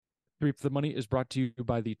Three for the Money is brought to you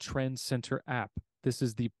by the Trend Center app. This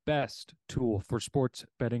is the best tool for sports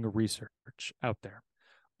betting research out there.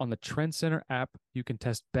 On the Trend Center app, you can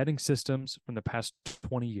test betting systems from the past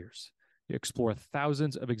 20 years. You explore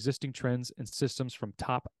thousands of existing trends and systems from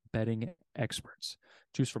top betting experts.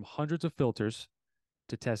 Choose from hundreds of filters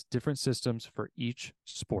to test different systems for each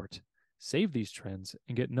sport. Save these trends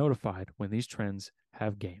and get notified when these trends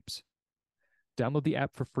have games. Download the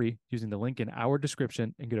app for free using the link in our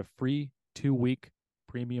description and get a free 2-week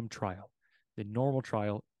premium trial. The normal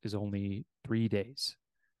trial is only 3 days.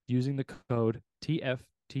 Using the code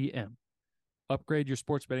TFTM. Upgrade your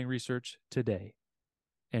sports betting research today.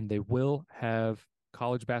 And they will have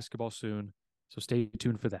college basketball soon, so stay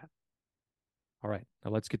tuned for that. All right,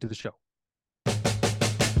 now let's get to the show.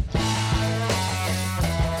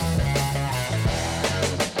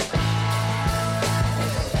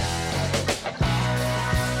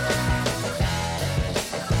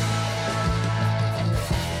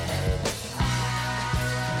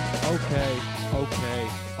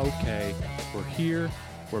 Okay. We're here.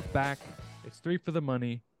 We're back. It's Three for the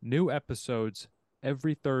Money. New episodes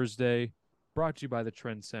every Thursday. Brought to you by the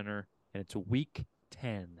Trend Center. And it's week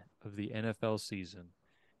 10 of the NFL season.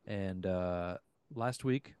 And last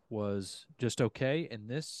week was just okay. And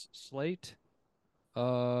this slate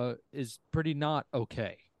is pretty not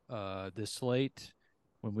okay. This slate,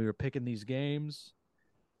 when we were picking these games,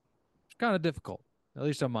 it's kind of difficult, at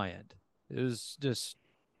least on my end. It was just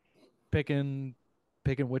picking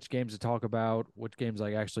which games to talk about, which games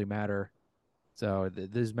like actually matter. So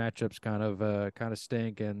these matchups kind of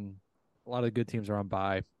stink, and a lot of the good teams are on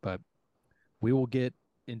bye. But we will get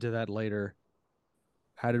into that later.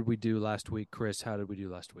 How did we do last week, Chris? How did we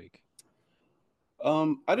do last week?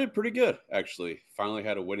 I did pretty good, actually. Finally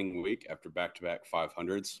had a winning week after back-to-back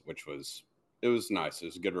 500s, which was nice. It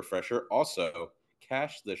was a good refresher. Also,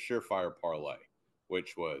 cashed the Surefire parlay,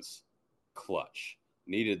 which was clutch.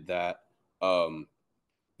 Needed that.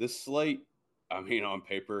 This slate, I mean, on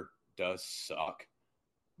paper, does suck,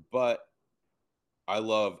 but I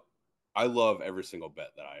love every single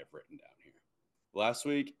bet that I have written down here. Last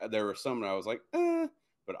week there were some that I was like,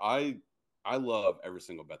 but I love every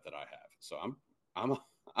single bet that I have. So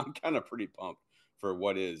I'm kind of pretty pumped for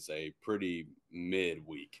what is a pretty mid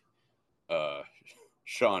week.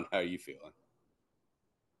 Sean, how are you feeling?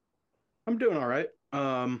 I'm doing all right.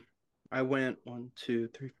 I went 1, 2,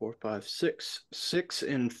 3, 4, 5, 6, 6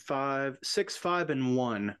 and 5, 6, 5 and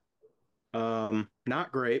 1.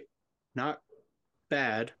 Not great, not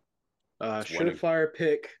bad. Surefire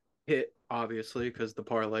pick hit obviously because the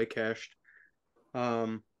parlay cashed.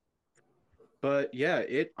 But yeah,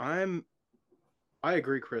 I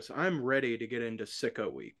agree, Chris. I'm ready to get into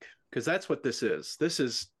sicko week because that's what this is.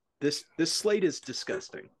 This slate is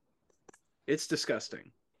disgusting. It's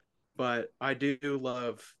disgusting. But I do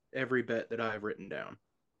love every bet that I've written down.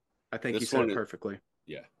 I think you said it perfectly.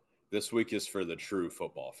 Yeah. This week is for the true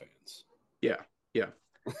football fans. Yeah.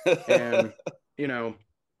 And,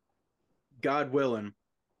 God willing,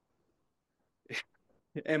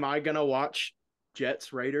 am I going to watch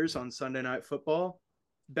Jets Raiders on Sunday Night Football?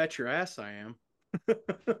 Bet your ass I am.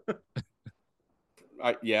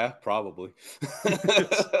 Yeah, probably.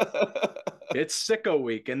 It's sicko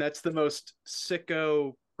week, and that's the most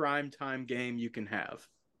sicko primetime game you can have.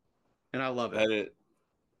 And I love it.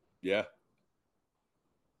 Yeah.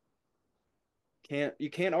 You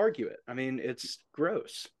can't argue it. I mean, it's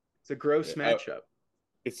gross. It's a gross matchup.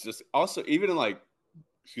 It's just also even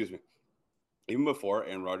even before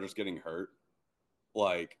Aaron Rodgers getting hurt,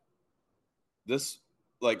 like this,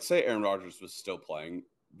 like say Aaron Rodgers was still playing,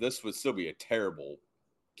 this would still be a terrible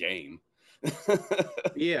game.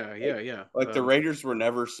 Yeah. Like the Raiders were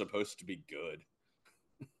never supposed to be good.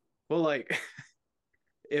 Well, like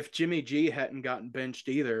if Jimmy G hadn't gotten benched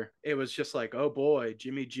either, it was just like, oh boy,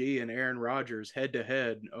 Jimmy G and Aaron Rodgers head to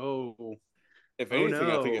head. If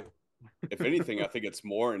anything, I think it's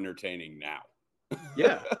more entertaining now.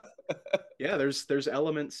 Yeah. There's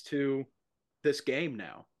elements to this game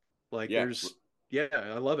now. Like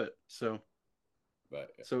I love it. So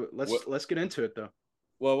let's get into it though.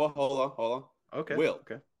 Well, hold on. Okay. Will,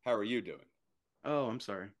 okay. How are you doing? Oh, I'm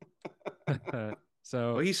sorry.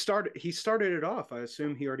 So he started it off. I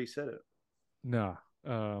assume he already said it. No.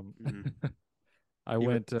 I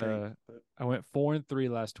went 4-3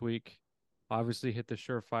 last week. Obviously hit the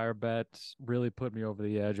Surefire bet. Really put me over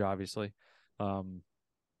the edge, obviously. That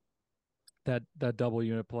double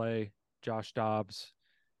unit play, Josh Dobbs,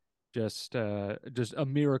 just a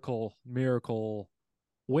miracle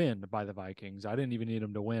win by the Vikings. I didn't even need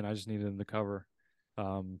them to win. I just needed them to cover.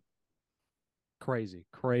 Crazy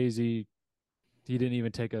He didn't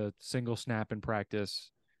even take a single snap in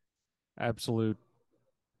practice. Absolute.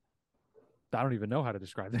 I don't even know how to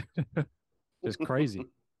describe that. Just crazy.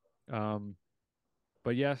 Um,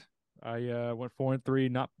 but yeah, I went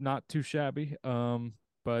 4-3, not too shabby.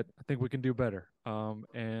 But I think we can do better.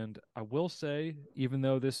 And I will say, even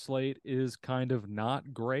though this slate is kind of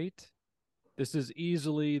not great, this is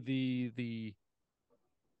easily the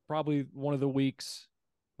probably one of the weeks,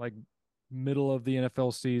 like middle of the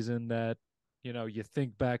NFL season, that you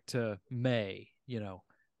think back to May.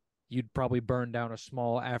 You'd probably burn down a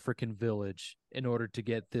small African village in order to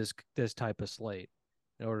get this type of slate,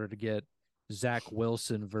 in order to get Zach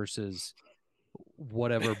Wilson versus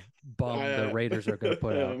whatever bum the I, Raiders are going to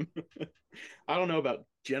put out. um, I don't know about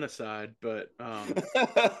genocide, but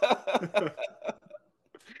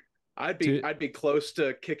I'd be To I'd be close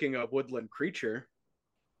to kicking a woodland creature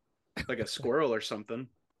like a squirrel or something.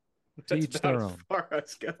 That's each about their as own. far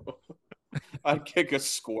as I go. I'd kick a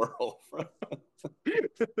squirrel.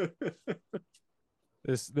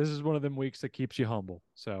 This is one of them weeks that keeps you humble.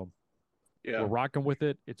 So we're Yeah. rocking with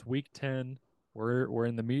it. It's week 10. We're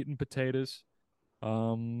in the meat and potatoes.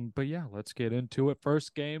 But yeah, let's get into it.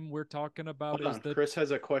 First game we're talking about Hold is on. the Chris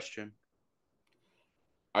has a question.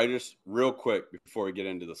 I just real quick before we get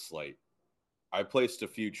into the slate, I placed a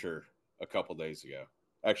future a couple days ago.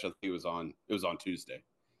 Actually, I think it was on Tuesday,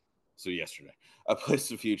 so yesterday. I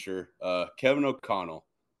placed a future. Kevin O'Connell,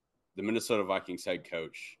 the Minnesota Vikings head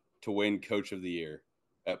coach, to win Coach of the Year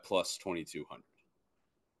at plus 2,200.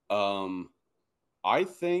 Um, I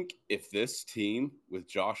think if this team with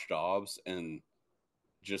Josh Dobbs and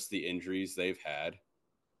just the injuries they've had,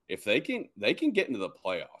 if they can get into the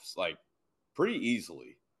playoffs like pretty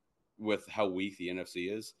easily with how weak the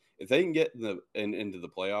NFC is. If they can get into the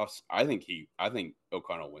playoffs, I think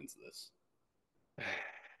O'Connell wins this.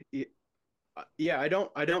 Yeah, I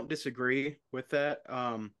don't disagree with that.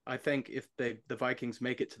 I think if the Vikings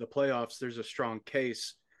make it to the playoffs, there's a strong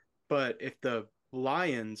case. But if the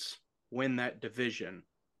Lions win that division,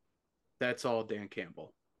 that's all Dan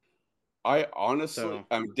Campbell. I honestly,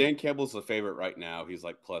 So, Dan Campbell's the favorite right now. He's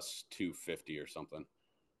like plus 250 or something.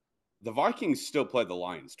 The Vikings still play the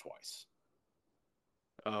Lions twice.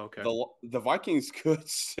 oh, okay. The Vikings could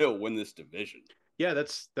still win this division. Yeah,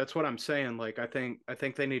 that's what I'm saying. Like I think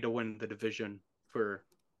they need to win the division for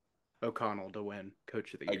O'Connell to win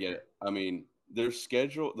Coach of the I get Year. it. I mean, their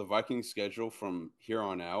schedule, the Vikings schedule from here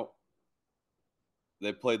on out,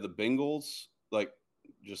 they play the Bengals. Like,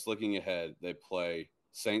 just looking ahead, they play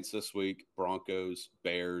Saints this week, Broncos,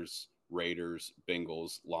 Bears, Raiders,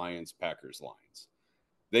 Bengals, Lions, Packers, Lions.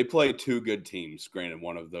 They play two good teams, granted,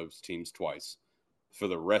 one of those teams twice for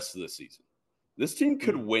the rest of the season. This team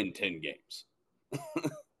could Hmm. win 10 games,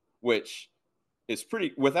 which is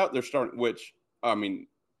pretty without their starting, which, I mean,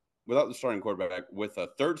 without the starting quarterback, with a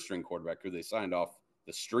third string quarterback who they signed off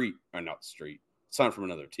the street, or not the street, signed from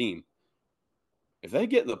another team. If they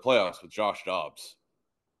get in the playoffs with Josh Dobbs,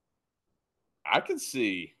 I could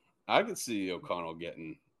see O'Connell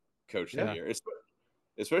getting coach of the Yeah. year,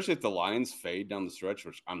 especially if the Lions fade down the stretch,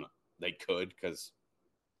 which I'm not. They could because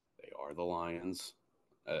they are the Lions.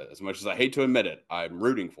 As much as I hate to admit it, I'm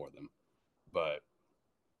rooting for them, but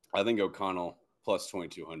I think O'Connell plus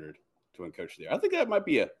 2,200 to win coach of the year. I think that might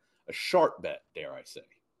be a sharp bet, dare I say?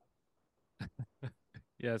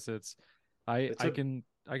 yes, I It's I a can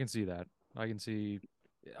I can see that. I can see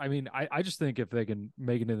I mean, I just think if they can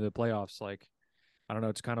make it into the playoffs, like I don't know,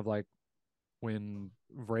 it's kind of like when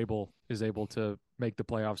Vrabel is able to make the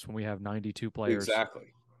playoffs when we have 92 players.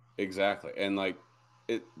 Exactly, exactly, and like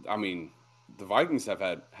it. I mean, the Vikings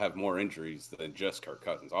have more injuries than just Kirk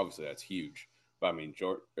Cousins. Obviously, that's huge. But I mean,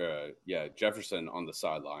 yeah, Jefferson on the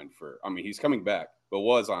sideline for. I mean, he's coming back, but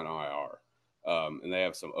was on IR. And they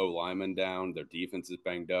have some O linemen down. Their defense is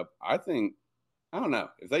banged up. I don't know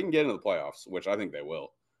if they can get into the playoffs, which I think they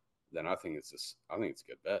will. Then I think it's a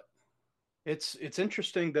good bet. it's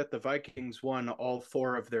interesting that the Vikings won all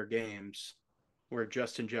four of their games where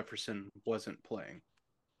Justin Jefferson wasn't playing.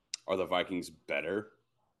 Are the Vikings better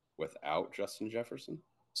without Justin Jefferson?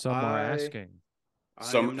 Some are I asking. I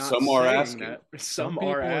Some am not some are saying asking. that. Some Some are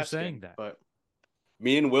people are saying asking, that. but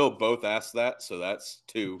Me and Will both asked that, so that's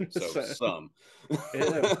two. So so, some.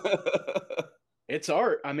 it, it's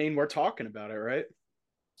art. I mean, we're talking about it, right?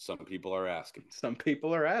 Some people are asking. Some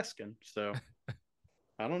people are asking. So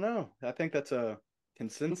I don't know. I think that's a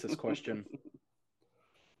consensus question,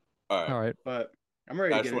 All right. All right. but I'm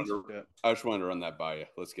ready I to just get wanted into to it. I just wanted to run that by you.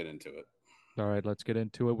 Let's get into it. All right, let's get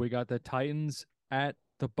into it. We got the Titans at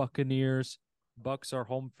the Buccaneers. Bucks are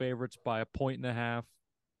home favorites by a point and a half.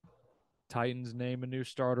 Titans name a new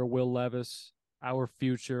starter, Will Levis, our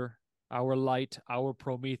future. our light, our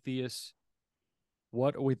Prometheus.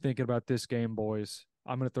 What are we thinking about this game, boys?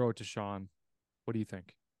 I'm going to throw it to Sean. What do you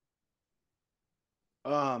think?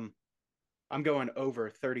 Um, I'm going over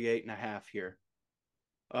 38 and a half here.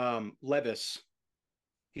 Levis,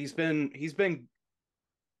 he's been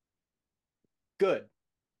good.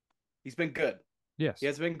 He's been good. He Yes.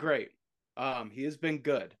 has been great. He has been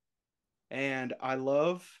good. And I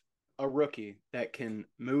love a rookie that can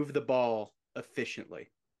move the ball efficiently.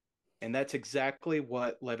 And that's exactly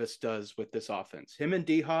what Levis does with this offense. Him and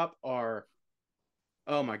D Hop are,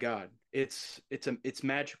 oh my God, it's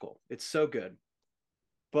magical. It's so good.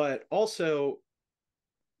 But also,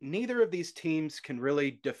 neither of these teams can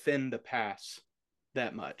really defend the pass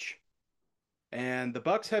that much. And the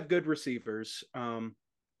Bucks have good receivers.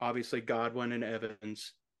 Obviously Godwin and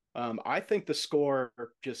Evans. I think the score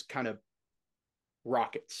just kind of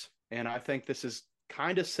rockets. And I think this is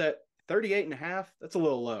kind of set 38 and a half. That's a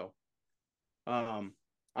little low. Um,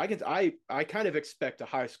 I kind of expect a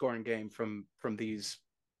high scoring game from these,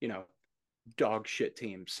 you know, dog shit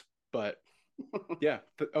teams. But yeah,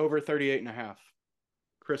 over 38 and a half.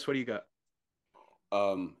 Chris, what do you got?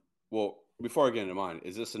 Well, before I get into mine,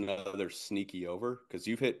 is this another sneaky over? Because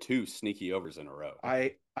you've hit two sneaky overs in a row.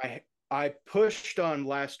 I I I pushed on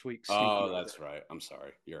last week's sneaky Oh, over. that's right. I'm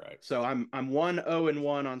sorry. You're right. So I'm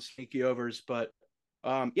 1-0-1 on sneaky overs, but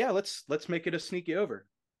yeah, let's make it a sneaky over.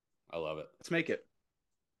 I love it. Let's make it.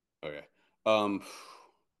 Okay. Um,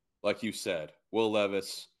 like you said, Will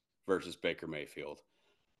Levis versus Baker Mayfield.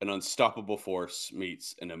 An unstoppable force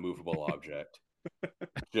meets an immovable object.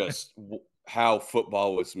 Just how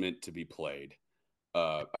football was meant to be played.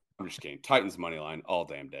 I'm just kidding. Titans money line all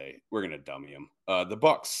damn day. We're gonna dummy them. The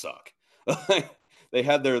Bucks suck. They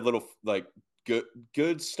had their little like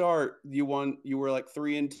good start. You won. You were like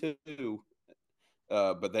 3-2,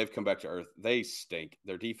 but they've come back to earth. They stink.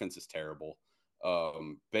 Their defense is terrible.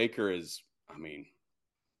 Baker is. I mean,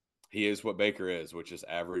 he is what Baker is, which is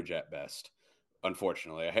average at best.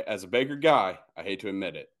 Unfortunately, as a Baker guy, I hate to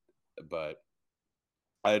admit it, but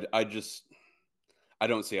I just I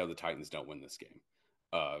don't see how the Titans don't win this game.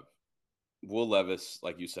 Uh, Will Levis,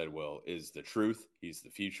 like you said, Will, is the truth. He's the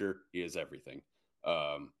future. He is everything.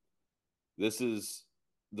 Um, this is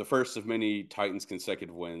the first of many Titans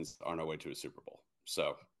consecutive wins on our way to a Super Bowl.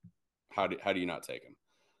 So how do you not take him?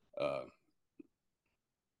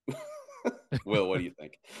 Will, what do you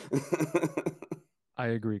think? I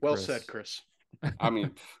agree, Well Chris. said, Chris. I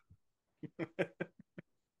mean,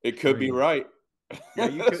 it could be right. Yeah,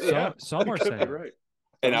 you could. Yeah, Some are it could be saying. right.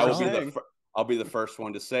 And Some I are will be saying. I'll be the first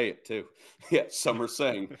one to say it too. Yeah, some are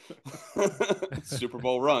saying Super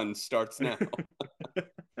Bowl run starts now.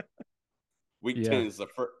 Week 10 Yeah. is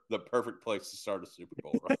the perfect place to start a Super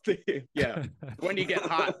Bowl run. Yeah, when you get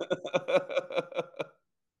hot.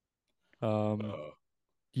 Um, Uh,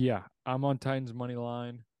 yeah, I'm on Titans money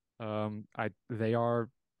line. They are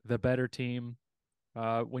the better team.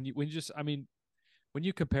 When you just, I mean, when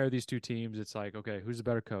you compare these two teams, it's like, okay, who's the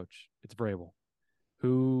better coach? It's Vrabel.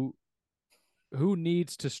 Who who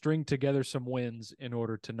needs to string together some wins in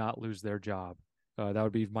order to not lose their job? That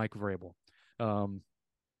would be Mike Vrabel. Um,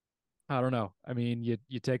 I don't know. I mean, you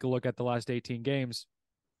take a look at the last 18 games.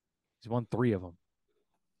 He's won 3 of them.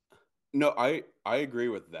 no, I agree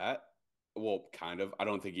with that. Well, kind of. I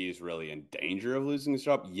don't think he's really in danger of losing his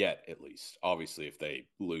job yet, at least. Obviously, if they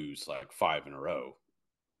lose like 5 in a row,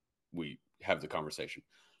 we have the conversation.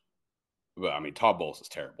 But I mean, Todd Bowles is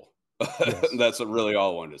terrible. Yes. That's really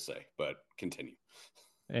all I wanted to say. But continue.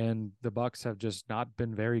 And the Bucks have just not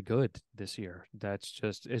been very good this year. It's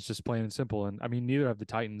just plain and simple. And I mean, neither have the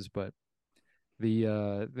Titans, but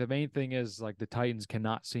the main thing is like the Titans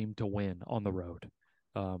cannot seem to win on the road.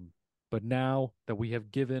 But now that we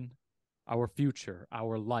have given our future,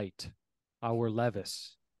 our light, our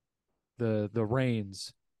Levis, the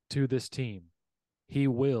reins to this team, he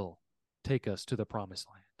will take us to the promised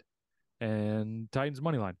land. And Titans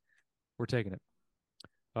money line, we're taking it.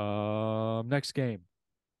 Next game,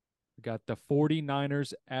 we got the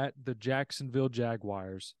 49ers at the Jacksonville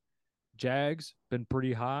Jaguars. Jags been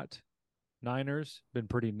pretty hot. Niners been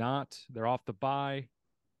pretty not. They're off the bye.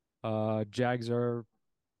 Jags are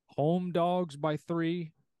home dogs by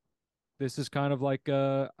 3. This is kind of like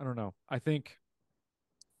I don't know. I think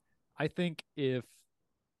if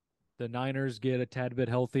the Niners get a tad bit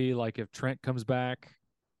healthy, like if Trent comes back,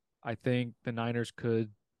 I think the Niners could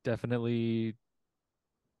definitely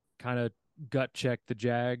kind of gut check the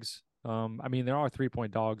Jags. I mean, there are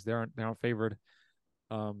 3-point dogs. They aren't favored.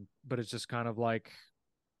 But it's just kind of like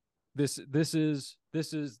this is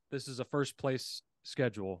a first place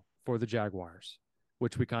schedule for the Jaguars,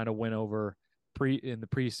 which we kind of went over in the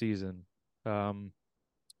preseason.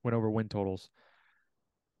 Went over win totals.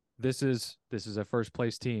 This is a first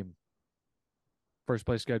place team, first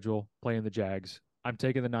place schedule, playing the Jags. I'm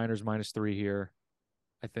taking the Niners -3 here.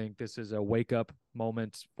 I think this is a wake up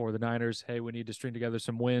moment for the Niners. Hey, we need to string together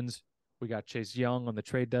some wins. We got Chase Young on the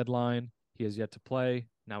trade deadline. He has yet to play.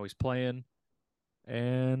 Now he's playing.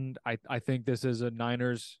 And I think this is a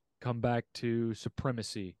Niners comeback to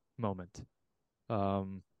supremacy moment.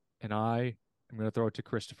 And I am going to throw it to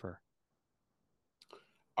Christopher.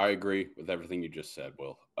 I agree with everything you just said,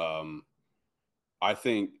 Will. I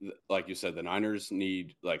think, like you said, the Niners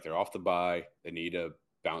need, like, they're off the bye. They need a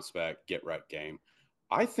bounce back, get right game.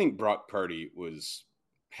 I think Brock Purdy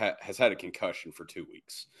has had a concussion for 2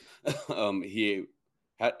 weeks.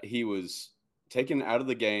 He was taken out of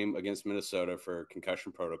the game against Minnesota for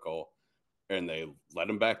concussion protocol, and they let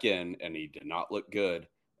him back in, and he did not look good.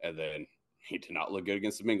 And then he did not look good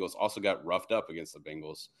against the Bengals. Also got roughed up against the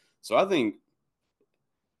Bengals. So I think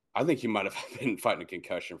he might have been fighting a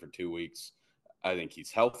concussion for 2 weeks. I think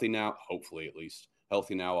he's healthy now, hopefully at least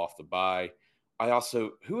healthy now off the bye.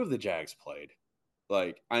 Who have the Jags played?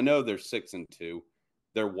 Like, I know they're 6-2.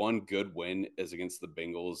 Their one good win is against the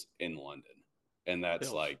Bengals in London. And that's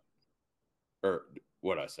Bills. like, or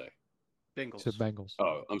what'd I say? Bengals. To Bengals.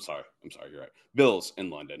 Oh, I'm sorry. You're right. Bills in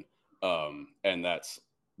London. And that's,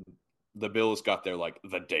 the Bills got there like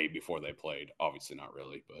the day before they played. Obviously not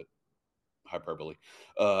really, but hyperbole.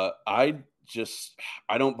 I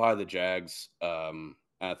don't buy the Jags.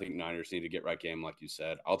 I think Niners need to get right game, like you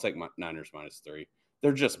said. I'll take my Niners -3.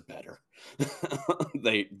 They're just better.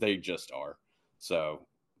 They just are. So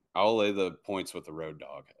I'll lay the points with the road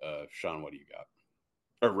dog. Sean, what do you got?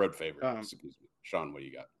 Or road favorite, excuse me. Sean, what do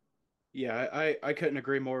you got? Yeah, I couldn't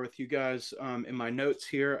agree more with you guys. In my notes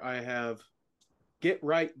here, I have get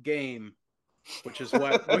right game, which is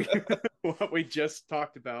what what we just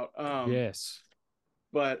talked about. Yes.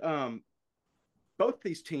 But both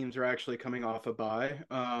these teams are actually coming off a bye.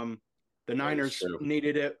 The Niners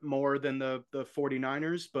needed it more than the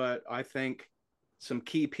 49ers, but I think some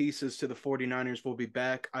key pieces to the 49ers will be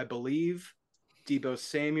back. I believe Deebo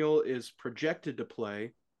Samuel is projected to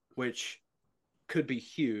play, which could be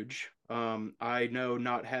huge. I know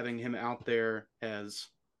not having him out there has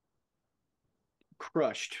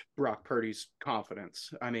crushed Brock Purdy's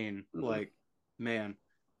confidence. I mean, like, man,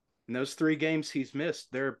 in those 3 games he's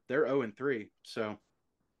missed, they're 0-3. So,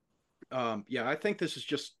 yeah, I think this is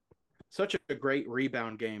just such a great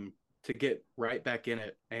rebound game to get right back in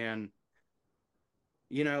it. And,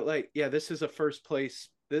 like, yeah, this is a first place.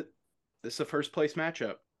 This is a first place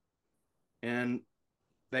matchup. And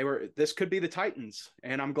this could be the Titans,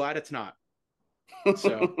 and I'm glad it's not.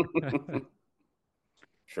 So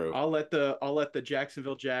True. I'll let the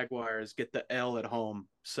Jacksonville Jaguars get the L at home.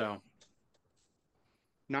 So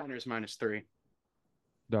Niners -3.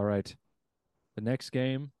 All right. The next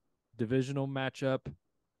game, divisional matchup,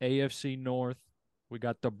 AFC North. We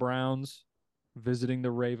got the Browns visiting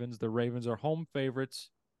the Ravens. The Ravens are home favorites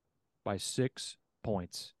by 6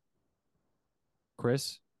 points.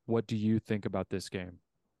 Chris, what do you think about this game?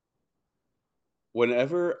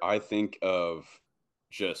 Whenever I think of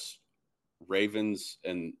just Ravens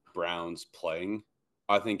and Browns playing,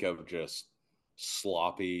 I think of just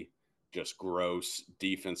sloppy, just gross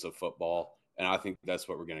defensive football. And I think that's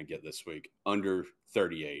what we're going to get this week. Under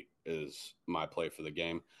 38 is my play for the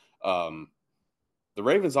game. The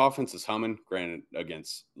Ravens offense is humming, granted,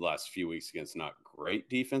 against the last few weeks against not great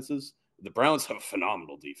defenses. The Browns have a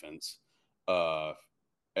phenomenal defense.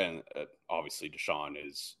 And obviously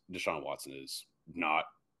Deshaun Watson is not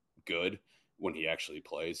good when he actually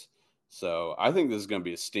plays. So I think this is going to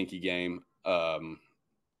be a stinky game.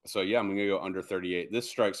 So yeah, I'm going to go under 38. This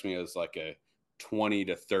strikes me as like a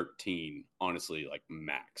 20-13, honestly, like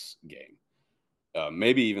max game.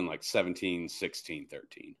 Maybe even like 17, 16,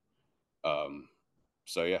 13.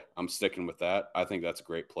 So yeah, I'm sticking with that. I think that's a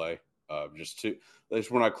great play. Just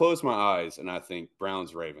when I close my eyes and I think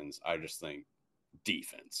Browns Ravens, I just think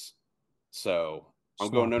defense. So I'm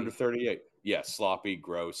going under 38. Yeah, sloppy,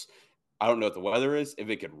 gross. I don't know what the weather is. If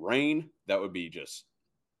it could rain, that would be just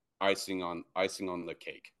icing on the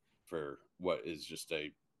cake for what is just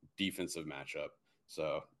a defensive matchup.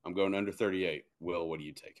 So I'm going under 38. Will, what are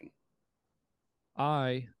you taking?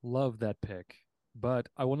 I love that pick, but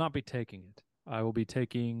I will not be taking it. I will be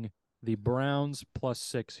taking the Browns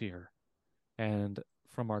 +6 here. And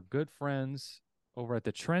from our good friends over at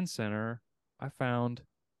the Trend Center, I found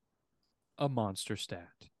a monster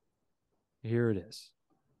stat. Here it is.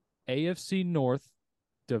 AFC North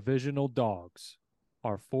divisional dogs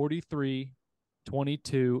are 43,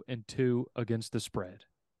 22, and 2 against the spread.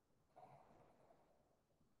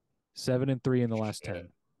 7-3 in the last Shit. 10.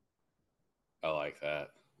 I like that.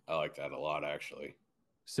 I like that a lot, actually.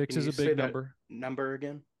 Six Can is you a say big that number. number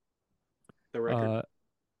again? The record? Uh,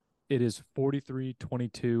 it is 43,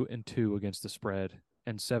 22, and 2 against the spread,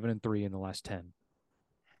 and 7-3 in the last 10.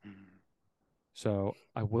 So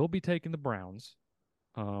I will be taking the Browns.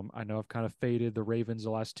 I know I've kind of faded the Ravens the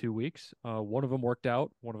last 2 weeks. One of them worked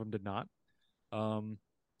out, one of them did not. Um,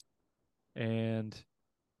 and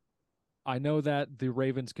I know that the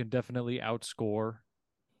Ravens can definitely outscore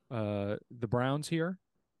the Browns here,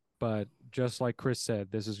 but just like Chris said,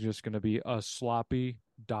 this is just going to be a sloppy,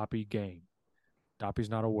 doppy game. Doppy's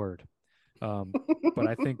not a word. But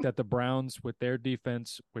I think that the Browns, with their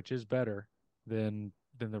defense, which is better than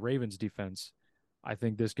the Ravens' defense, I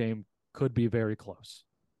think this game could be very close,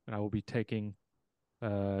 and I will be taking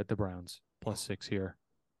the Browns +6 here.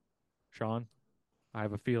 Sean, I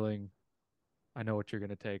have a feeling I know what you're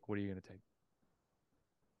going to take. What are you going to take?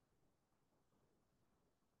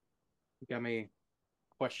 You got me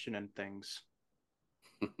questioning things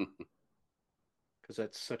because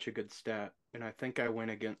that's such a good stat. And I think I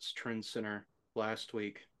went against Trend Center last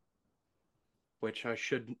week, which I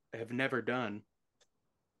should have never done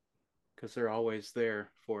because they're always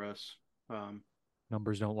there for us.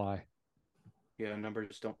 Numbers don't lie. Yeah,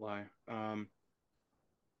 numbers don't lie.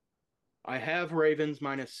 I have Ravens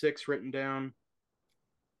 -6 written down.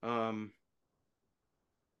 Um,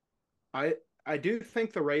 I I do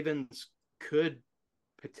think the Ravens could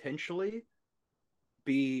potentially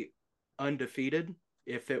be undefeated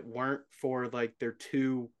if it weren't for like their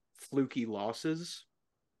two fluky losses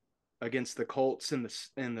against the Colts and the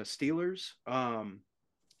Steelers.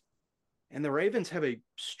 And the Ravens have a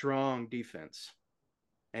strong defense.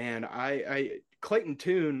 And I Clayton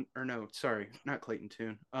Tune, or no, sorry, not Clayton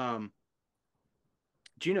Tune.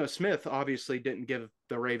 Geno Smith obviously didn't give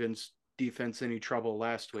the Ravens defense any trouble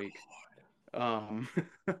last week. Um,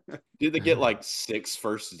 Did they get like 6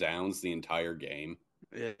 first downs the entire game?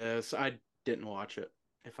 yes, I didn't watch it,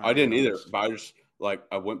 if I'm I being didn't either, honest. but I just like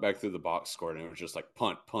I went back through the box score and it was just like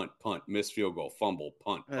punt, punt, punt, missed field goal, fumble,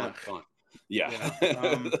 punt, punt, Ugh, punt. Yeah.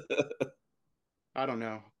 yeah. I don't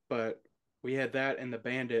know, but we had that in the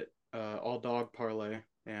Bandit all dog parlay,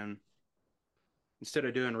 and instead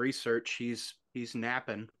of doing research, he's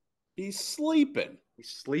napping. He's sleeping. He's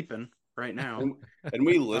sleeping right now. And, and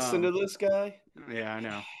we listen to Um, this guy? yeah, I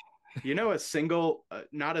know.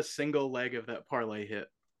 Not a single leg of that parlay hit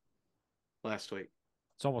last week.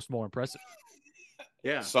 It's almost more impressive.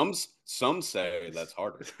 Yeah. Some say that's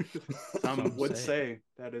harder. Some Some would say. say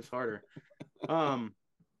that is harder. Um,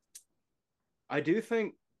 I do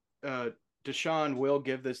think Deshaun will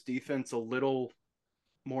give this defense a little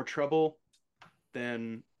more trouble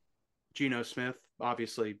than Geno Smith.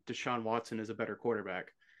 Obviously, Deshaun Watson is a better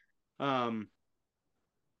quarterback. Um,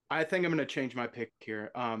 I think I'm going to change my pick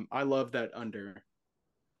here. I love that under.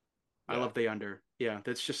 I Yeah. love the under. Yeah,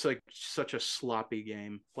 that's just like such a sloppy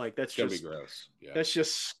game. Like It's gonna be gross. Yeah. that's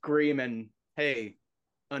just screaming, "Hey,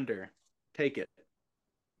 under, take it."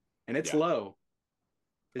 And it's Yeah. low.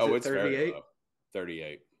 Is Oh, it it's very 38? low.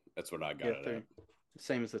 38. That's what I got Yeah, it 30. at.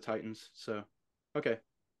 Same as the Titans. So, okay.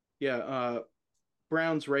 Yeah,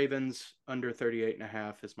 Browns Ravens under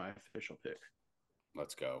 38.5 is my official pick.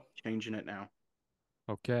 Let's go. Changing it now.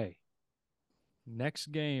 Okay.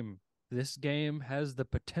 Next game. This game has the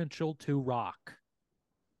potential to rock,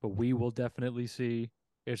 but we will definitely see.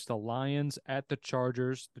 It's the Lions at the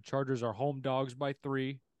Chargers. The Chargers are home dogs by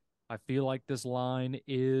 3. I feel like this line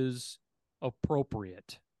is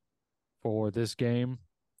appropriate for this game.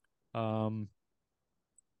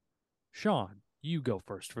 Sean, you go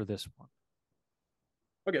first for this one.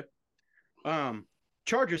 Okay.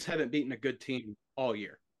 Chargers haven't beaten a good team all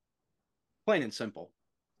year. Plain and simple.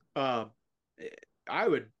 Uh, I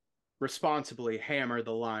would responsibly hammer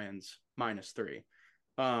the Lions -3.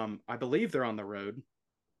 I believe they're on the road.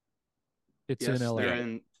 It's in Yes, LA.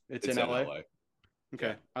 it's It's in in LA. LA. Okay.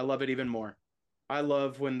 Yeah. I love it even more. I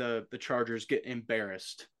love when the Chargers get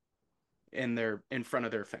embarrassed in front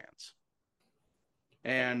of their fans.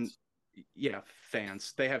 And Fans. yeah,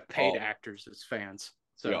 fans. They have paid All actors as fans.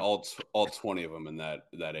 yeah, So all 20 of them and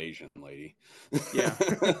that Asian lady. yeah.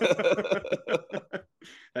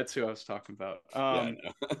 That's who I was talking about. Yeah, I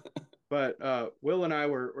know. But Will and I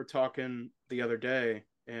were talking the other day,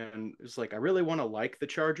 and it's like I really want to like the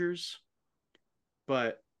Chargers,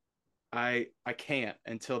 but I can't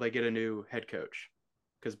until they get a new head coach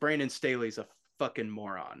because Brandon Staley's a fucking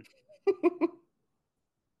moron. Not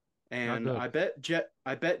And good.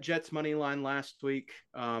 I bet Jets money line last week.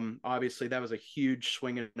 Obviously that was a huge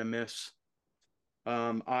swing and a miss.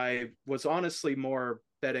 I was honestly more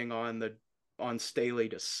betting on Staley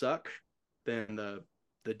to suck than the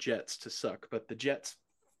Jets to suck, but the Jets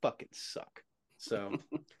fucking suck. So,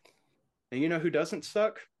 and you know who doesn't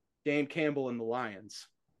suck? Dan Campbell and the Lions.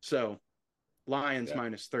 So, Lions Yeah.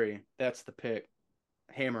 -3. That's the pick.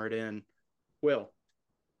 Hammer it in. Will,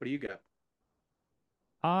 what do you got?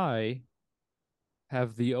 I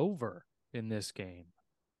have the over in this game.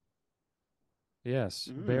 Yes,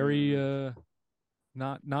 very Mm,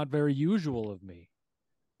 not very usual of me.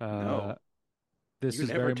 Uh no, this you is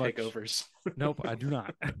never very take much overs. nope, I do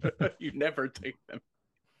not. You never take them.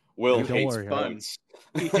 Will Hey, don't hates worry. Fun. points.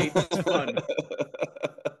 He hates fun.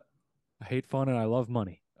 I hate fun and I love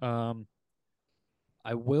money.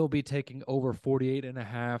 I will be taking over 48 and a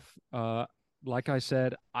half. Like I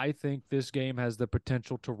said, I think this game has the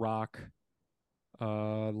potential to rock.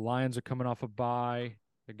 Lions are coming off a bye.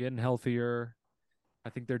 They're getting healthier. I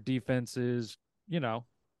think their defense is, they're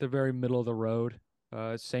very middle of the road.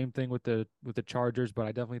 Same thing with the Chargers, but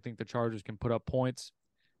I definitely think the Chargers can put up points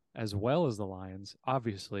as well as the Lions.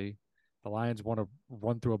 Obviously, the Lions want to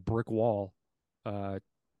run through a brick wall uh,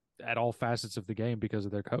 at all facets of the game because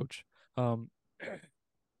of their coach. Um,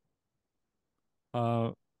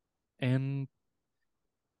 uh, and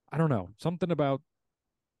I don't know, something about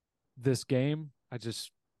this game.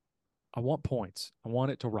 I want points. I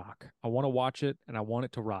want it to rock. I want to watch it and I want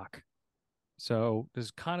it to rock. So this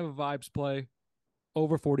is kind of a vibes play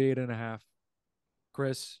over 48 and a half.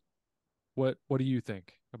 Chris, what do you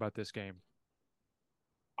think about this game?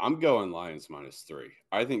 I'm going Lions -3.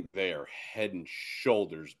 I think they are head and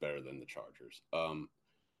shoulders better than the Chargers.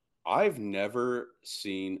 I've never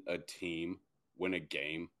seen a team win a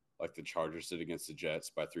game like the Chargers did against the Jets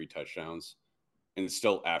by 3 touchdowns, and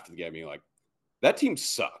still after the game being like, that team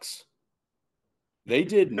sucks. They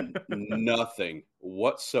did nothing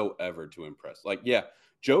whatsoever to impress. Like, yeah,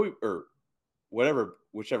 Joey or whatever,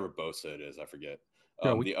 whichever Bosa it is, I forget.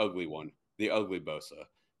 Joey. The ugly one, the ugly Bosa.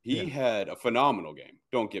 Yeah. He had a phenomenal game.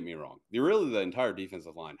 Don't get me wrong. The entire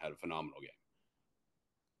defensive line had a phenomenal game.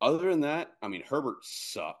 Other than that, I mean, Herbert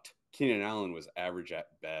sucked. Keenan Allen was average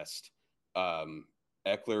at best.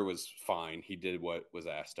 Eckler was fine. He did what was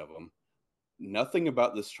asked of him. Nothing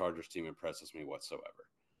about this Chargers team impresses me whatsoever.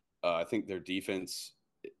 I think their defense,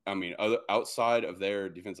 I mean, outside of their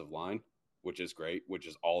defensive line, which is great, which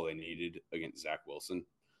is all they needed against Zach Wilson,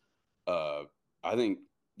 uh, I think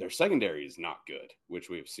their secondary is not good, which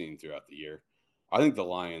we've seen throughout the year. I think the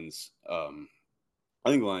Lions,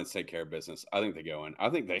 take care of business. I think they go in. I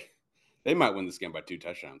think they might win this game by 2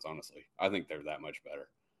 touchdowns. Honestly, I think they're that much better.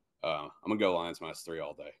 I'm gonna go Lions -3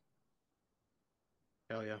 all day.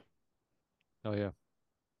 Hell yeah. Oh yeah.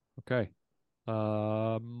 Okay.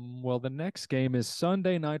 Well, the next game is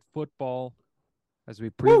Sunday Night Football. As we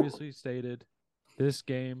Woo! previously stated, this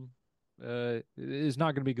game is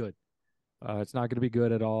not going to be good. It's not going to be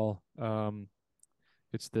good at all.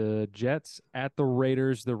 It's the Jets at the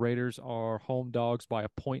Raiders. The Raiders are home dogs by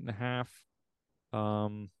 1.5.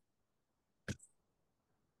 Um,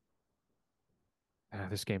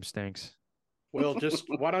 this game stinks. Well, just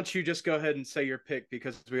why don't you just go ahead and say your pick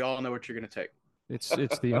because we all know what you're going to take. It's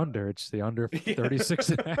the under. It's the under Yeah.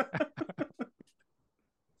 36.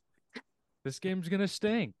 This game's gonna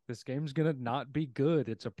stink. This game's gonna not be good.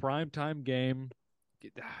 It's a primetime game.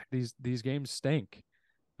 These games stink.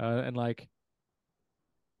 And like,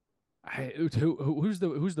 who's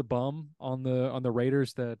the bum on the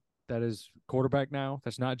Raiders that is quarterback now?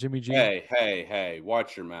 That's not Jimmy G. Hey!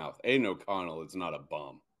 Watch your mouth. Aiden O'Connell is not a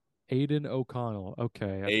bum. Aiden O'Connell. Okay,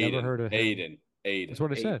 I've never Aiden, heard of him. Aiden, That's Aiden.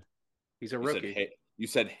 what I said. He's a You said rookie. You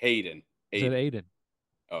said Hayden. I said Aiden. Aiden.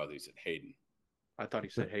 Oh, you said Hayden. I thought he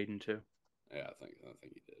said Hayden too. Yeah, I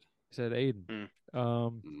think he did. I said Aiden.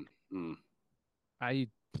 Mm. Mm. I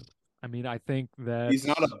I mean, I think He's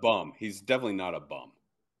not a that's bum. He's definitely not a bum.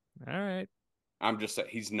 all right. I'm just saying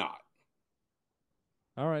he's not.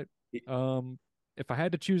 All right. He, If I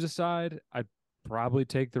had to choose a side, I'd probably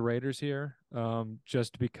take the Raiders here.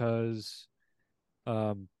 Just because,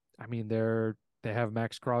 I mean, they have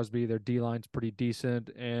Max Crosby. Their D line's pretty decent,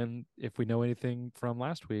 and if we know anything from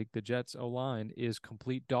last week, the Jets O line is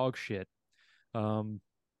complete dog shit. Um,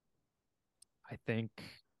 I think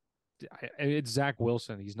it's Zach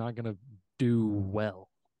Wilson. He's not gonna do well.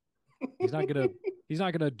 He's not gonna he's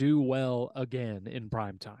not gonna do well again in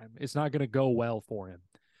prime time. It's not gonna go well for him.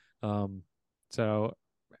 Um, so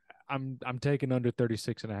I'm taking under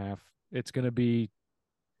 36 and a half. It's gonna be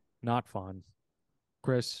not fun.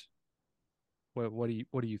 Chris, what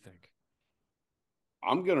do you think?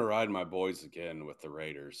 I'm gonna ride my boys again with the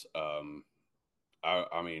Raiders.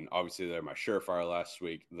 I mean, obviously they're my surefire last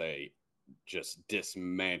week. They just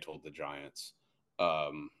dismantled the Giants.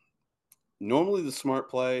 Um, Normally the smart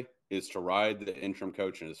play is to ride the interim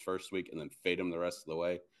coach in his first week and then fade him the rest of the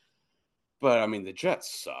way. But I mean, the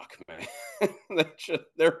Jets suck, man.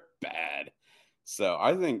 They're bad. So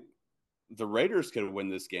I think the Raiders could win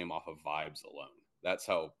this game off of vibes alone. That's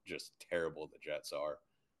how just terrible the Jets are.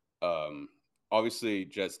 Obviously,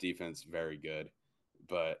 Jets defense very good,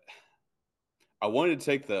 but I wanted to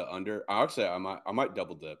take the under. Actually, I might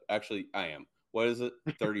double dip. Actually, I am. What is it?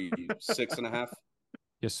 36.5?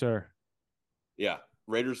 Yes, sir. Yeah.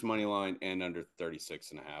 Raiders money line and under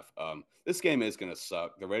 36.5. This game is going to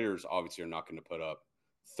suck. The Raiders obviously are not going to put up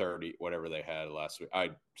 30, whatever they had last week.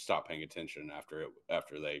 I stopped paying attention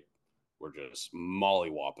after they were just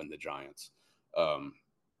mollywhopping the Giants.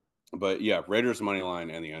 But yeah, Raiders money line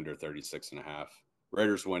and the under 36.5.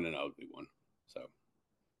 Raiders win an ugly one. So,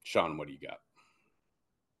 Sean, what do you got?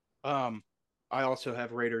 I also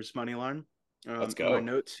have Raiders money line. Let's In my go.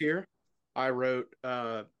 notes here, I wrote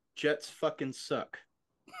Jets fucking suck.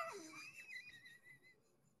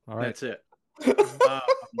 All right. That's it.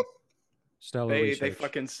 Stellar They research.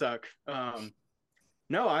 fucking suck.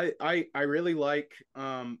 No, I really like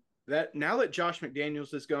that now that Josh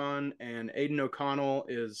McDaniels is gone and Aiden O'Connell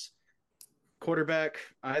is quarterback.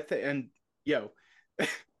 I think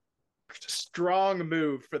strong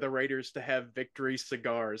move for the Raiders to have victory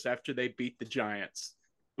cigars after they beat the Giants.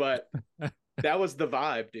 But that was the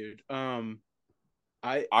vibe, dude.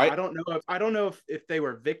 I don't know if they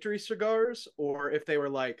were victory cigars or if they were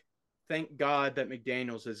like, thank God that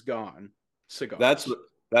McDaniels is gone cigars. That's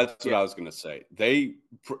what I was going to say. They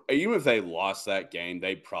even if they lost that game,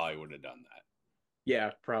 they probably would have done that.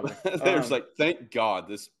 Yeah, probably. There's like, thank God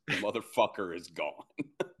this motherfucker is gone.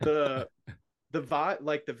 the vibe,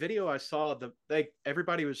 like the video I saw,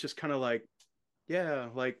 everybody was just kind of like, yeah,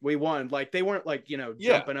 like we won. Like they weren't like,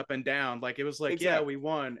 jumping up and down. Like it was like, exactly. Yeah, we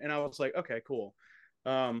won. And I was like, okay, cool.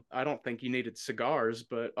 I don't think you needed cigars,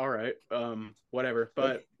 but all right. Whatever.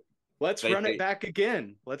 But let's run it back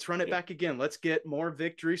again. Let's get more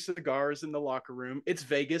victory cigars in the locker room. It's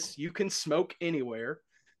Vegas. You can smoke anywhere.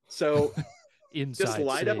 So just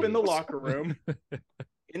light up in the locker room.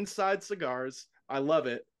 Inside cigars. I love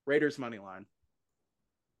it. Raiders money line.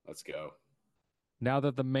 Let's go. Now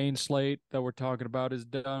that the main slate that we're talking about is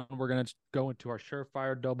done, we're going to go into our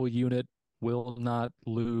surefire double unit. Will not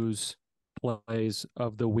lose plays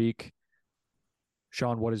of the week.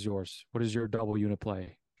 Sean, what is yours? What is your double unit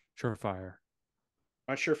play? Surefire.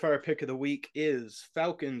 My surefire pick of the week is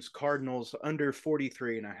Falcons Cardinals under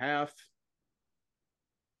 43.5.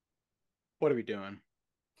 What are we doing?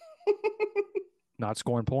 Not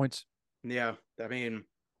scoring points. Yeah, I mean,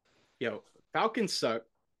 Falcons suck.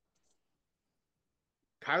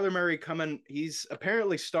 Kyler Murray he's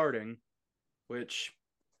apparently starting, which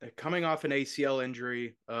coming off an ACL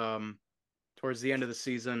injury towards the end of the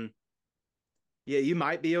season. Yeah, you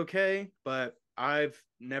might be okay, but I've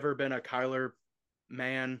never been a Kyler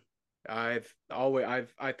man. I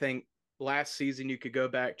think last season you could go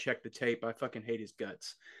back, check the tape. I fucking hate his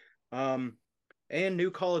guts. And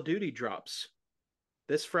new Call of Duty drops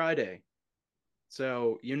this Friday.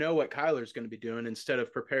 So you know what Kyler's going to be doing instead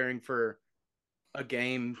of preparing for a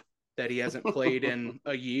game that he hasn't played in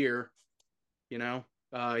a year. He's going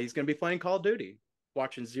to be playing Call of Duty,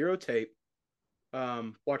 watching zero tape.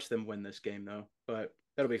 Watch them win this game though, but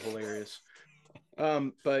that'll be hilarious.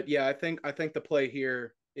 But yeah, I think the play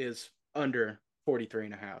here is under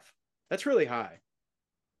 43.5. That's really high.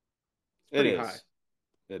 It's pretty high.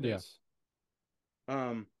 It is.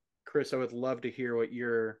 Chris, I would love to hear what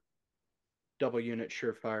your double unit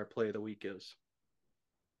surefire play of the week is.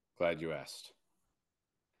 Glad you asked.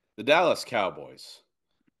 The Dallas Cowboys.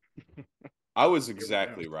 I was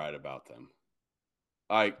exactly right about them.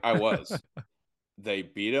 I was. They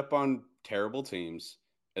beat up on terrible teams,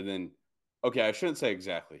 and then, okay, I shouldn't say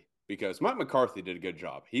exactly, because Mike McCarthy did a good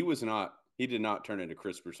job. He did not turn into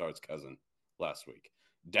Chris Broussard's cousin last week.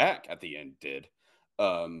 Dak at the end did.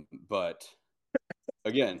 But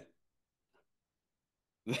again,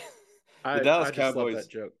 the Dallas Cowboys. Love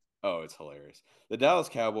that joke. Oh, it's hilarious. The Dallas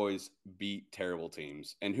Cowboys beat terrible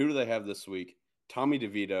teams. And who do they have this week? Tommy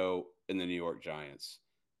DeVito and the New York Giants.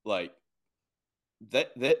 Like,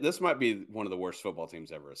 this might be one of the worst football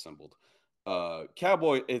teams ever assembled.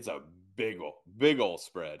 Cowboy, it's a big old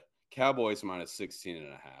spread. Cowboys minus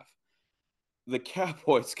 16.5. The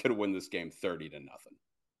Cowboys could win this game 30-0.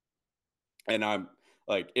 And I'm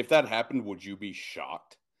like, if that happened, would you be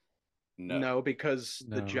shocked? No, because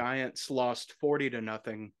the Giants lost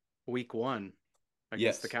 40-0 week 1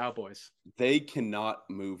 against the Cowboys. They cannot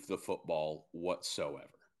move the football whatsoever.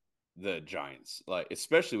 The Giants, like,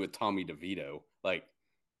 especially with Tommy DeVito, like,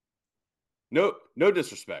 no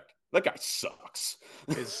disrespect. That guy sucks.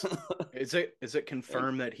 Is it And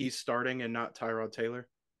confirmed that he's starting and not Tyrod Taylor?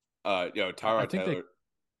 I Tyrod think Taylor. they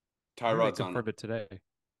Tyrod's on confirmed it today.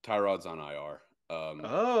 Tyrod's on IR.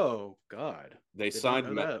 Oh God, They did not signed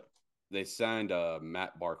know Matt. that. They signed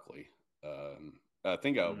Matt Barkley. I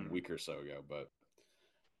think a Mm. week or so ago, but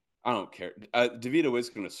I don't care. DeVito is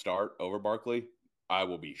going to start over Barkley. I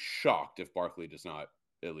will be shocked if Barkley does not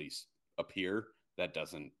at least appear. That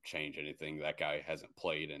doesn't change anything. That guy hasn't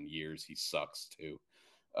played in years. He sucks too.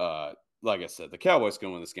 Like I said, the Cowboys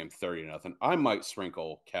going to win this game 30-0. I might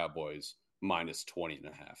sprinkle Cowboys minus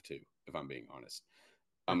 20.5 too, if I'm being honest.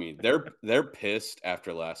 I mean, they're pissed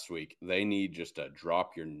after last week. They need just a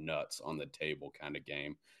drop your nuts on the table kind of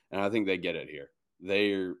game, and I think they get it here.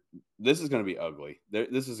 This is going to be ugly.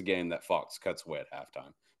 This is a game that Fox cuts away at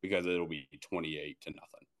halftime because it'll be 28-0.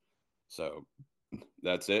 So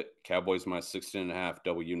that's it. Cowboys minus 16.5,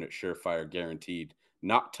 double unit, surefire, guaranteed,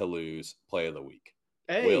 not to lose. Play of the week.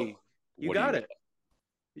 Will, Hey, you what do you got got? it.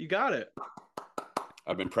 You got it.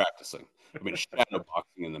 I've been practicing. I've been shadow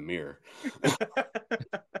boxing in the mirror.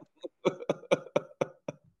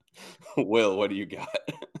 Will, what do you got?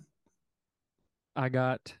 I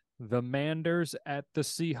got the Manders at the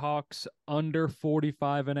Seahawks under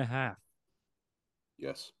 45.5.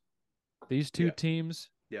 Yes. These two Yeah. teams,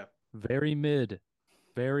 Yeah. very mid,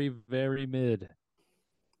 very, very mid.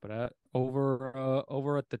 But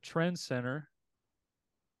over at the Trend Center,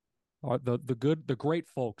 are the great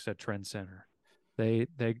folks at Trend Center. They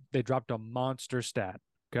dropped a monster stat.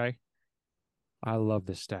 Okay. I love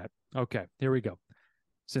this stat. Okay, here we go.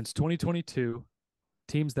 Since 2022,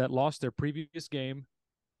 teams that lost their previous game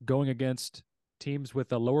going against teams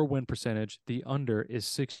with a lower win percentage, the under is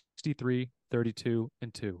 63, 32,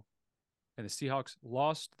 and 2. And the Seahawks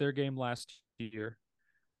lost their game last year,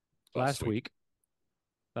 Last week.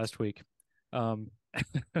 last week. Um,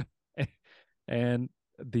 and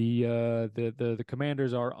the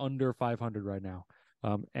Commanders are under 500 right now.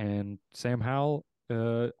 And Sam Howell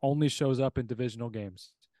only shows up in divisional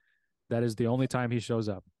games. That is the only time he shows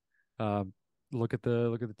up. Um, look at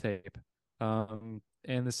the tape. And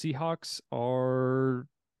the Seahawks are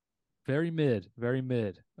very mid, very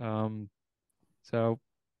mid. So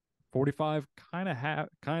 45 kind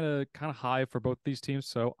of high for both these teams.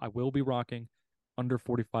 So I will be rocking under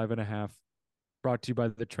 45.5. Brought to you by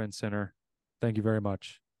the Trend Center. Thank you very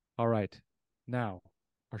much. All right. Now,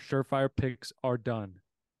 our surefire picks are done.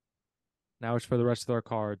 Now it's for the rest of our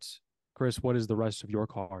cards. Chris, what is the rest of your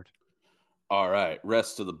card? All right,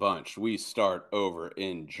 rest of the bunch. We start over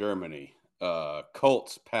in Germany.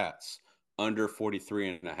 Colts, Pats, under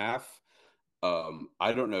 43.5.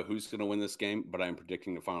 I don't know who's going to win this game, but I'm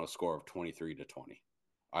predicting the final score of 23-20.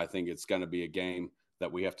 I think it's going to be a game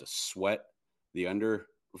that we have to sweat the under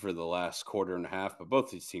for the last quarter and a half, but both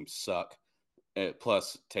these teams suck.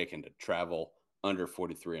 Plus, taking to travel under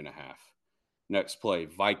 43.5. Next play,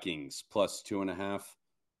 Vikings plus 2.5.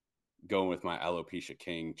 Going with my alopecia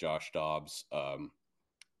king, Josh Dobbs. And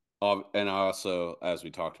I also, as we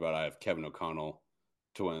talked about, I have Kevin O'Connell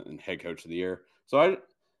to win head coach of the year. So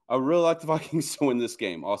I really like the Vikings to win this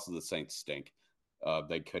game. Also, the Saints stink.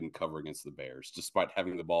 They couldn't cover against the Bears, despite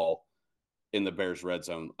having the ball in the Bears' red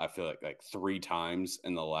zone. I feel like 3 times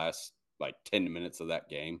in the last 10 minutes of that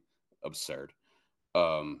game. Absurd.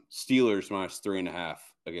 Steelers minus 3.5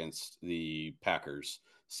 against the Packers.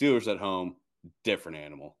 Steelers at home, different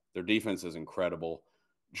animal. Their defense is incredible.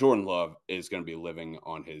 Jordan Love is going to be living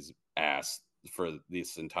on his ass for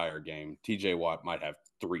this entire game. TJ Watt might have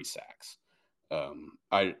 3 sacks.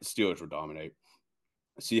 Steelers will dominate.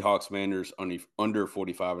 Seahawks Commanders under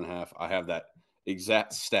 45.5. I have that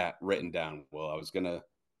exact stat written down. Well, I was going to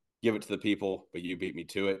give it to the people, but you beat me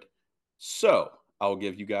to it. So I'll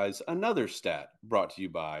give you guys another stat brought to you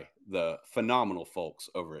by the phenomenal folks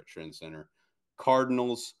over at Trend Center.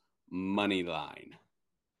 Cardinals money line.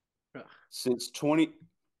 Ugh. Since 20,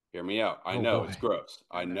 hear me out. I know it's gross.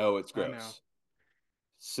 I know it's gross. I know.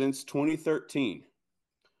 Since 2013,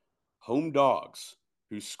 home dogs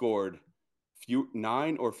who scored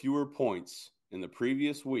 9 or fewer points in the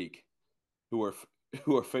previous week, who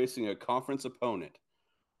are facing a conference opponent,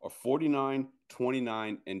 are 49,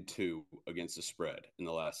 29, and 2 against the spread in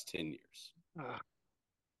the last 10 years.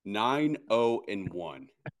 9-0 and 1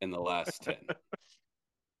 in the last 10.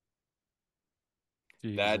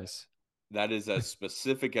 Jesus. That is as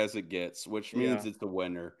specific as it gets, which means Yeah. it's the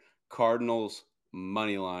winner. Cardinals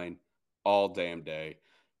money line all damn day.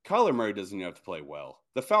 Kyler Murray doesn't even have to play well.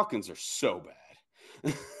 The Falcons are so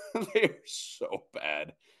bad. They are so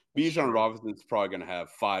bad. Bijan Robinson's probably going to have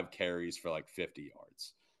 5 carries for 50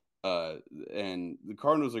 yards. And the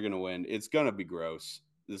Cardinals are going to win. It's going to be gross.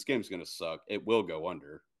 this game's going to suck. It will go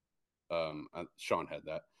under. Sean had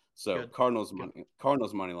that. So Good. Cardinals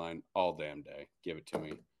money line all damn day. Give it to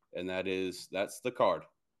me. And that's the card.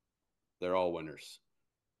 They're all winners.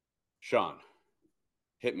 Sean,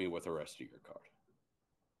 hit me with the rest of your card.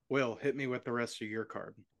 Will, hit me with the rest of your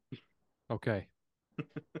card. Okay.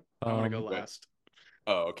 I want to go last.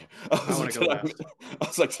 Oh, okay. I want to go last. I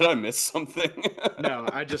was like, did I miss something? No,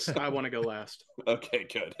 I want to go last. Okay,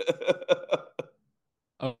 good.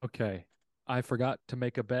 Okay. I forgot to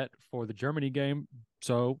make a bet for the Germany game,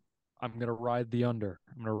 so I'm going to ride the under.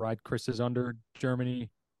 I'm going to ride Chris's under Germany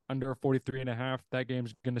under 43.5. That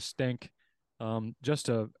game's going to stink. Just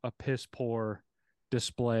a piss poor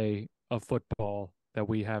display of football that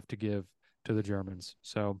we have to give to the Germans.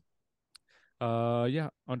 So, yeah,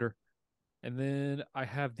 under. And then I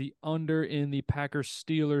have the under in the Packers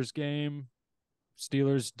Steelers game.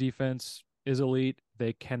 Steelers defense is elite.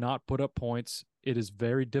 They cannot put up points. It is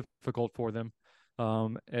very difficult for them.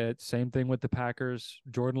 Same thing with the Packers.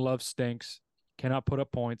 Jordan Love stinks. Cannot put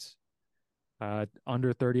up points.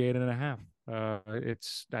 Under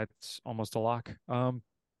 38.5. That's almost a lock. And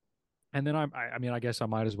then I guess I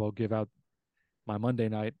might as well give out my Monday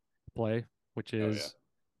night play, which is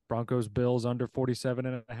Broncos Bills under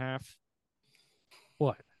 47.5.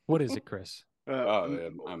 What is it, Chris?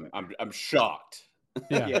 I'm shocked.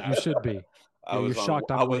 Yeah, you should be. You're shocked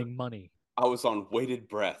I'm winning money. I was on bated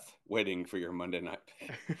breath waiting for your Monday night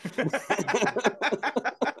pick.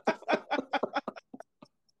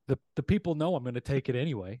 The people know I'm going to take it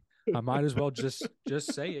anyway. I might as well just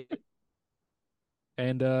say it.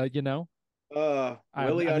 And Willie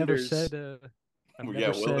I never unders. said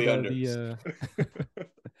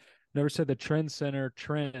never said the trend center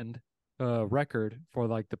trend record for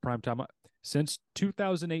like the primetime since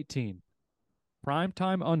 2018.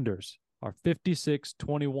 Primetime unders are 56,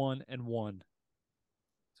 21, and 1.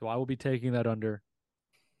 So I will be taking that under.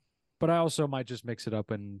 But I also might just mix it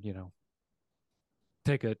up and,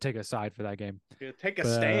 take a side for that game. Yeah, take a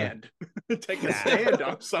stand. Take a stand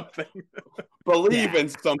on something. Believe in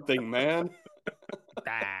something, man.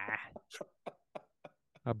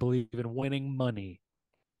 I believe in winning money.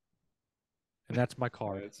 And that's my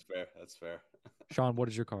card. That's fair. Sean, what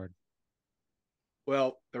is your card?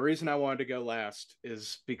 Well, the reason I wanted to go last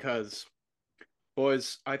is because,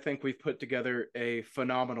 boys, I think we've put together a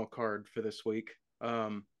phenomenal card for this week.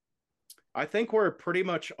 I think we're pretty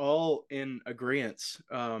much all in agreement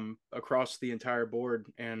across the entire board.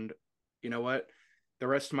 And you know what? The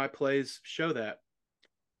rest of my plays show that.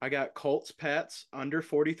 I got Colts Pats under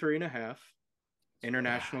 43.5.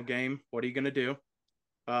 International game. What are you going to do?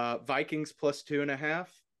 Vikings plus 2.5.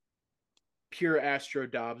 Pure Astro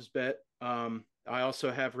Dobbs bet. I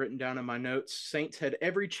also have written down in my notes, Saints had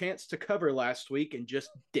every chance to cover last week and just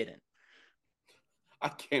didn't. I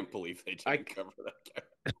can't believe they didn't cover that game.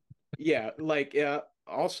 Yeah,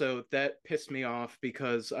 also that pissed me off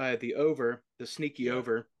because I had the sneaky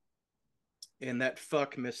over, and that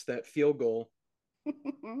fuck missed that field goal.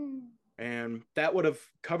 And that would have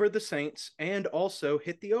covered the Saints and also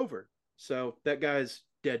hit the over. So that guy's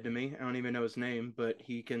dead to me. I don't even know his name, but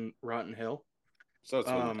he can rot in hell. So it's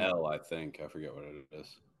with an L, I think. I forget what it is.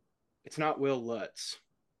 It's not Will Lutz.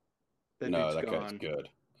 That guy's good.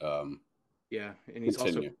 Yeah, and he's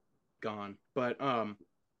also gone. But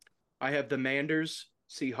I have the Manders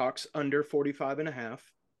Seahawks under 45.5.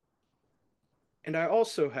 And I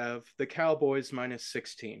also have the Cowboys minus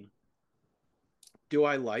 16. Do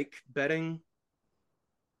I like betting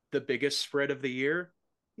the biggest spread of the year?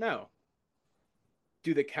 No.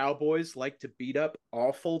 Do the Cowboys like to beat up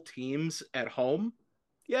awful teams at home?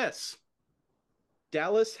 Yes.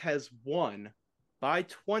 Dallas has won by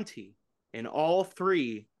 20 in all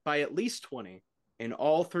three, by at least 20 in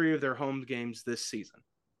all three of their home games this season.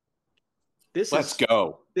 Let's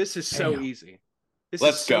go. This is so easy.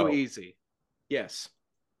 Easy. Yes.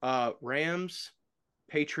 Rams,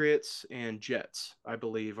 Patriots, and Jets, I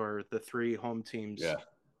believe, are the three home teams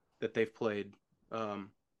that they've played.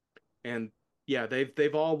 And yeah,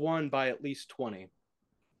 they've all won by at least 20,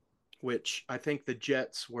 which I think the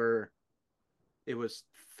Jets it was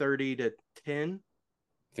 30-10. I think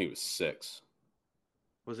it was 6.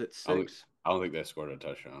 Was it 6? I don't think they scored a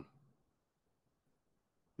touchdown.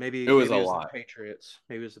 Maybe it was a lot. The Patriots.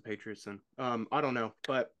 Maybe it was the Patriots then. I don't know,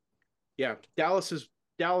 but yeah, Dallas is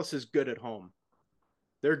good at home.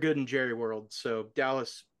 They're good in Jerry World. So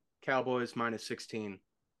Dallas Cowboys minus 16,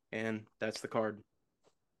 and that's the card.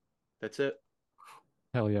 That's it.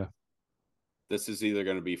 Hell yeah. This is either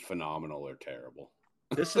going to be phenomenal or terrible.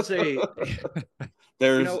 This is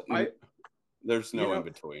there's no in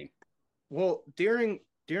between. Well, during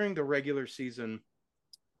the regular season,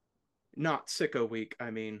 not sicko week.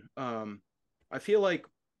 I mean, I feel like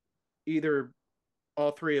either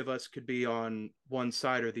all three of us could be on one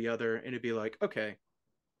side or the other, and it'd be like, okay.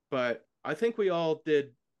 But I think we all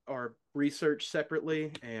did our research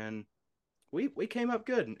separately, and we came up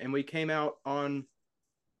good, and we came out on.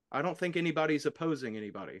 I don't think anybody's opposing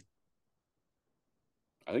anybody.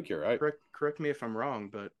 I think you're right. Correct me if I'm wrong,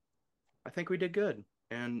 but I think we did good,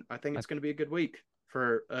 and I think I, it's going to be a good week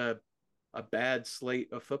for a bad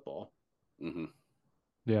slate of football. Hmm.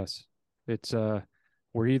 yes, it's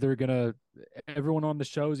we're either gonna everyone on the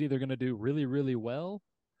show is either gonna do really really well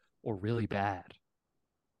or really bad.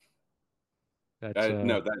 That's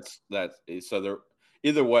No, that's so there.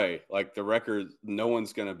 Either way, like the record, no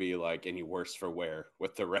one's gonna be like any worse for wear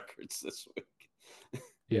with the records this week.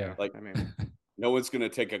 yeah. Like I mean, no one's gonna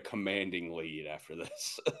take a commanding lead after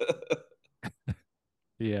this.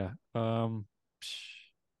 Yeah.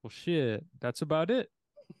 Well, shit. That's about it.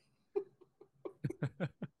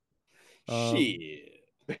 Um,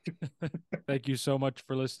 Shit. thank you so much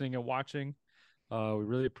for listening and watching. We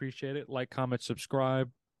really appreciate it. Like, comment, subscribe.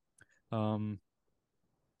 Um,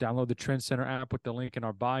 download the Trend Center app with the link in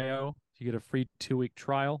our bio. You get a free 2-week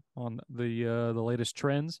trial on the latest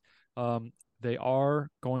trends. They are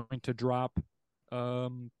going to drop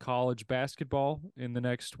college basketball in the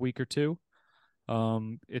next week or two.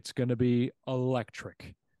 It's going to be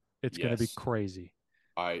electric. It's going to be Yes. crazy.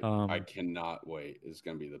 I cannot wait. It's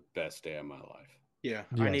gonna be the best day of my life. yeah,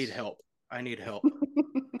 Yes. I need help. I need help.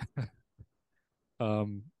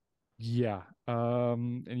 Yeah.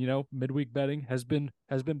 And midweek betting has been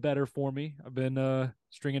better for me. I've been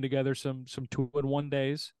stringing together some 2-in-1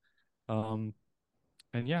 days. And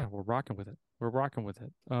yeah, we're rocking with it.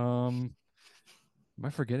 Am I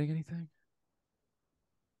forgetting anything?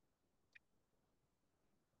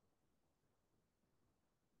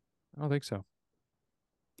 I don't think so.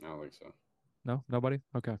 I don't think so. No, nobody.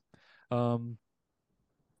 Okay. Um,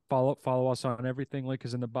 follow us on everything. Link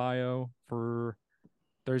is in the bio for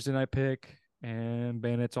Thursday night pick and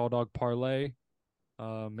Bandit's all dog parlay.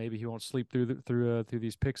 Maybe he won't sleep through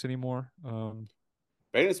these picks anymore.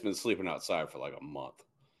 Bandit's been sleeping outside for like a month.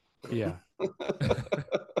 Yeah.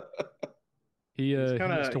 he needs to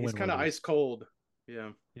He's win one kind of of these. ice cold. Yeah,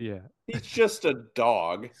 Yeah. He's just a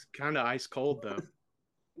dog. he's kind of ice cold though.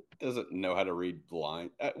 Doesn't know how to read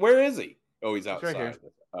line. Where is he? Oh, he's He's right here.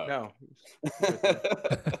 outside. Oh.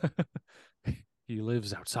 No, He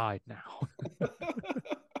lives outside now.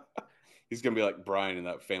 He's gonna be like Brian in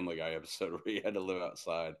that Family Guy episode where he had to live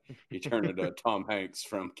outside. He turned into Tom Hanks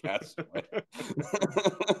from Castaway.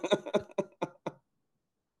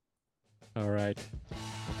 All right. Well,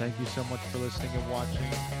 thank you so much for listening and watching.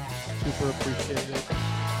 Super appreciate it.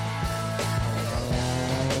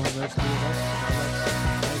 Let's do it.